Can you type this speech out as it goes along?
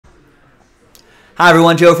Hi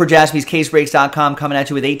everyone, Joe for JaspysCaseBreaks.com coming at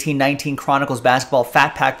you with 18-19 Chronicles Basketball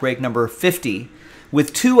Fat Pack Break number 50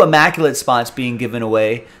 with 2 immaculate spots being given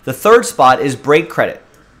away. The third spot is break credit.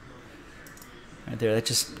 Right there, that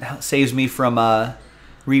just saves me from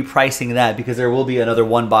repricing that because there will be another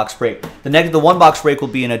one-box break. The one-box break will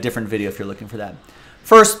be in a different video if you're looking for that.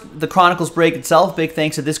 First, the Chronicles break itself. Big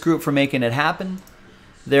thanks to this group for making it happen.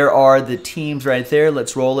 There are the teams right there.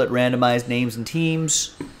 Let's roll it. Randomized names and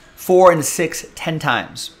teams. 4 and 6, 10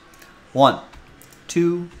 times. 1,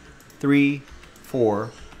 2, 3,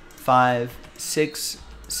 4, 5, 6,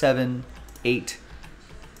 7, 8,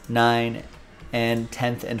 9, and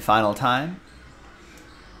 10th and final time.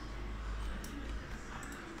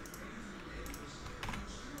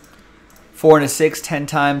 Four and a 6, 10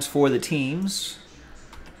 times for the teams.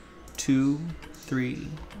 2, 3,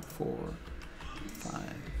 4, 5,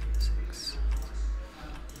 6.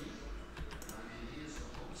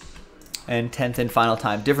 And 10th and final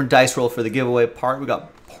time. Different dice roll for the giveaway part. We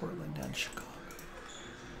got Portland and Chicago.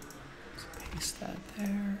 Let's paste that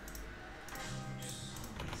there.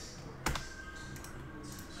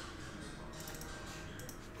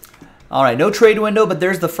 All right, no trade window, but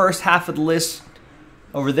there's the first half of the list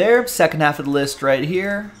over there. Second half of the list right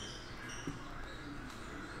here.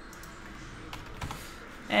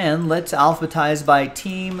 And let's alphabetize by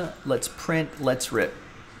team. Let's print. Let's rip.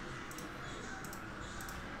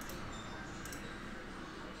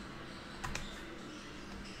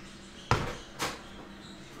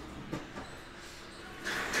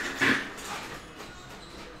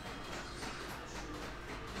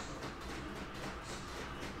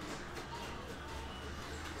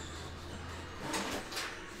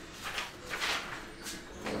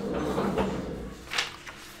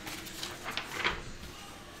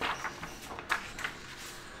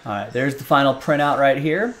 All right, there's the final printout right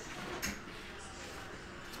here.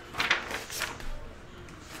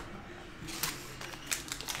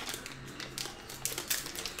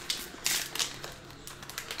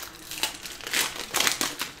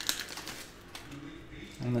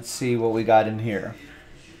 And let's see what we got in here.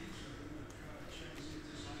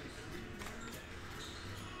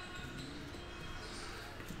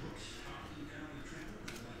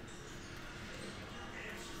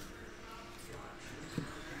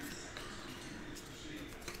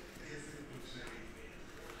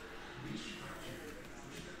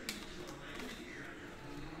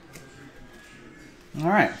 All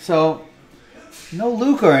right, so no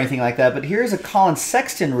Luka or anything like that, but here's a Colin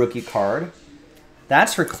Sexton rookie card.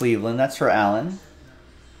 That's for Cleveland. That's for Allen.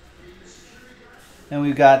 And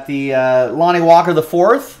we've got the Lonnie Walker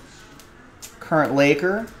IV, current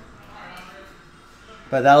Laker.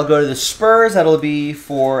 But that'll go to the Spurs. That'll be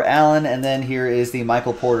for Allen. And then here is the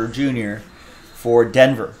Michael Porter Jr. for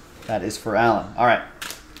Denver. That is for Allen. All right.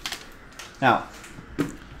 Now,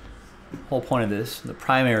 whole point of this, the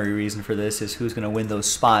primary reason for this is who's going to win those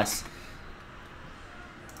spots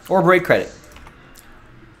or break credit.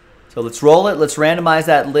 So let's roll it. Let's randomize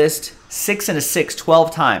that list. 6 and a 6,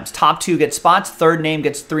 12 times. Top 2 get spots. Third name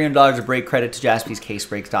gets $300 of break credit to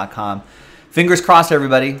JaspysCaseBreaks.com. Fingers crossed,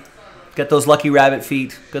 everybody. Get those lucky rabbit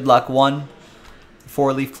feet. Good luck. 1,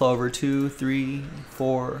 4-leaf clover. 2, 3,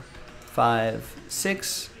 4, 5,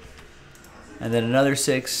 6. And then another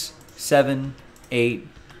 6, 7, 8,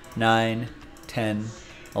 9, 10,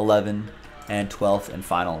 11, and 12th and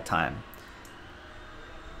final time.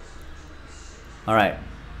 All right.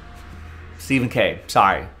 Stephen K.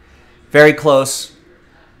 Sorry. Very close,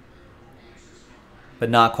 but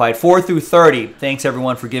not quite. 4 through 30. Thanks,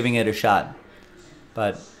 everyone, for giving it a shot.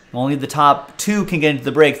 But only the top 2 can get into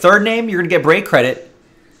the break. Third name, you're going to get break credit.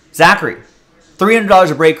 Zachary.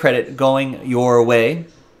 $300 of break credit going your way.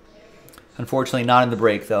 Unfortunately, not in the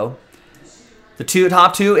break, though. The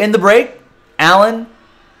top 2 in the break, Allen,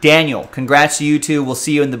 Daniel. Congrats to you two. We'll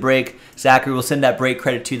see you in the break. Zachary will send that break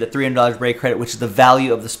credit to you, the $300 break credit, which is the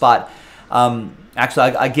value of the spot.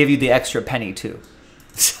 Actually, I give you the extra penny too.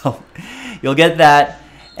 So you'll get that.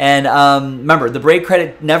 And remember, the break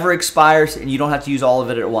credit never expires, and you don't have to use all of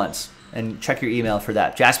it at once. And check your email for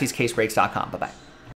that. JaspysCaseBreaks.com. Bye-bye.